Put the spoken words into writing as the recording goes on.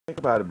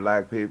about it,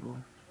 black people.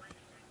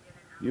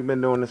 You've been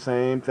doing the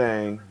same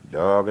thing,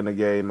 dogging the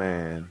gay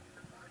man,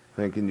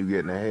 thinking you're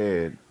getting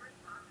ahead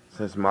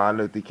since Martin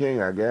Luther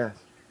King, I guess.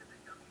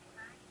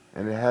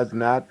 And it has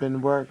not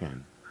been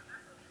working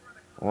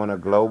on a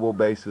global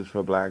basis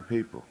for black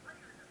people.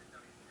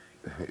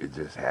 It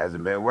just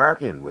hasn't been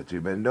working, what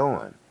you've been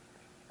doing.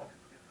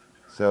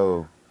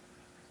 So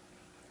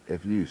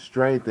if you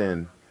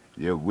strengthen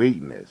your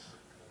weakness,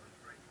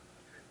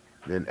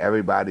 then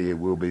everybody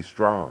will be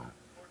strong,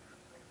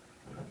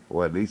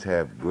 or at least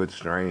have good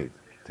strength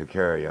to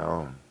carry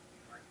on.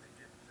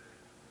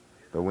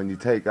 But when you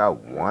take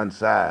out one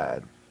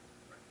side,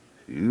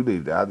 you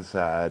leave the other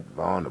side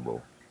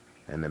vulnerable,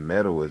 and the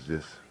middle is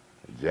just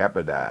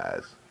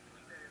jeopardized.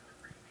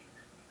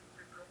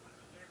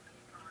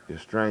 Your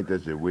strength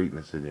is your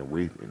weakness, and your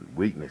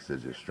weakness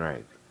is your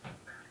strength,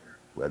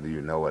 whether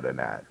you know it or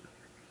not.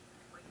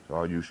 So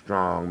all you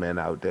strong men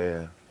out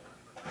there,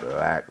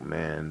 black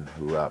men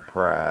who are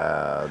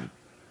proud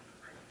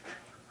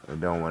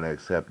and don't want to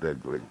accept a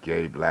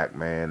gay black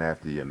man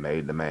after you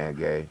made the man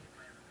gay,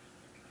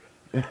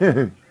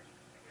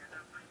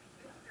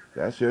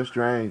 that's your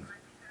strength,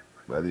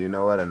 whether you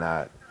know it or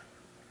not.